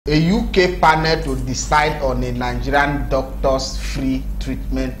A UK panel to decide on a Nigerian doctor's free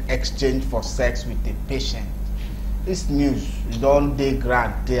treatment exchange for sex with a patient. This news don't dey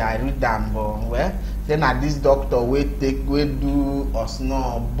grant. I read them, but well, then at this doctor we do us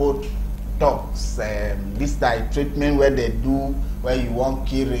no both talks. This type treatment where they do where you want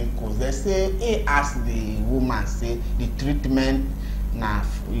kill wrinkles. They say he ask the woman say the treatment now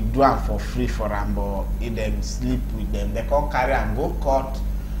we do am for free for them, but he them sleep with them. They can't carry and go court.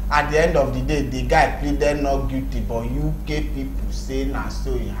 At the end of the day, the guy pleaded not guilty, but UK people say now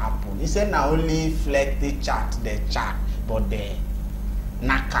so it happened. He said now only flex the chat, but they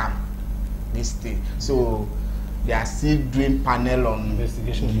knock am this thing. So they are still doing panel on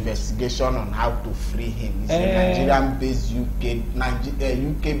investigation on how to free him. It's a Nigerian-based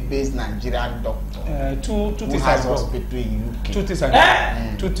UK-based Nigerian doctor. Two who things has are involved. hospital in UK. Two things are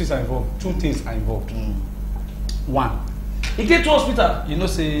involved. Two things are involved. Two things are involved. One. He get to hospital. You know,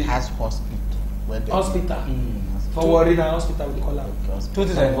 say has hospital. Where they hospital. For worry now hospital we call am. Two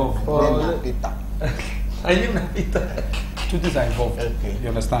things are involved. I knew na Peter. Two things are involved. Okay. You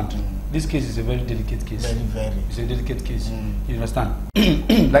understand? This case is a very delicate case. Very. It's a delicate case. You understand?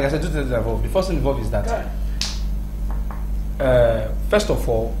 Like I said, two things are involved. The first thing involved is that first of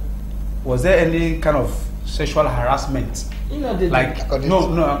all, was there any kind of sexual harassment? You know the Like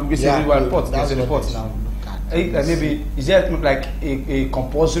no, it's a report. There's a report now. Maybe is there like a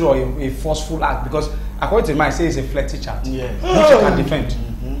compulsory or a forceful act? Because according to mine, say it's a flirty chat. Yeah. Which you can defend.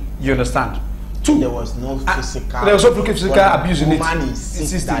 You understand? Two. There was no physical. There was no physical abuse in it. Woman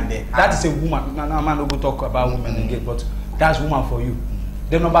is that is a woman. Now man don't go talk about women again, but that's woman for you.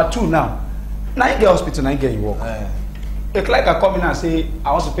 Then number two now you get hospital, now you get you work. A client can come in and say,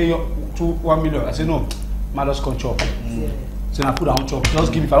 I want to pay you 1 million. I say no, man just come chop. So I put on chop.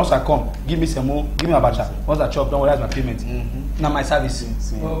 Just give me. If I once I come, give me some more. Give me a bacha. Once I chop, don't worry, that's my payment. Now my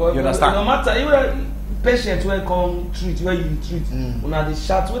service. You understand? No matter even patient when come treat where you treat, una the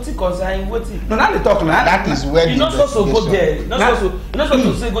chat wetin concern wetin. No, now they talk now. That is where you're not supposed to go there. You're not supposed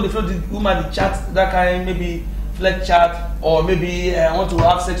to say go the front the woman the chat that kind maybe flex chat or maybe I want to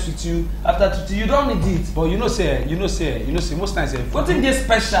have sex with you after treating. You don't need it. But you know say most times. What thing dey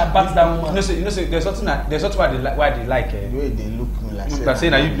special about that woman? You know say there's something why they like. The way they look me like. That say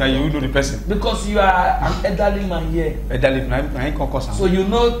now you know the person. Because you are an elderly man here. Elderly, now you can cause. So you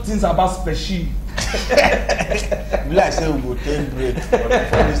know things about special. Like say we go take break for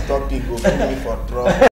this topic, go put me for trouble.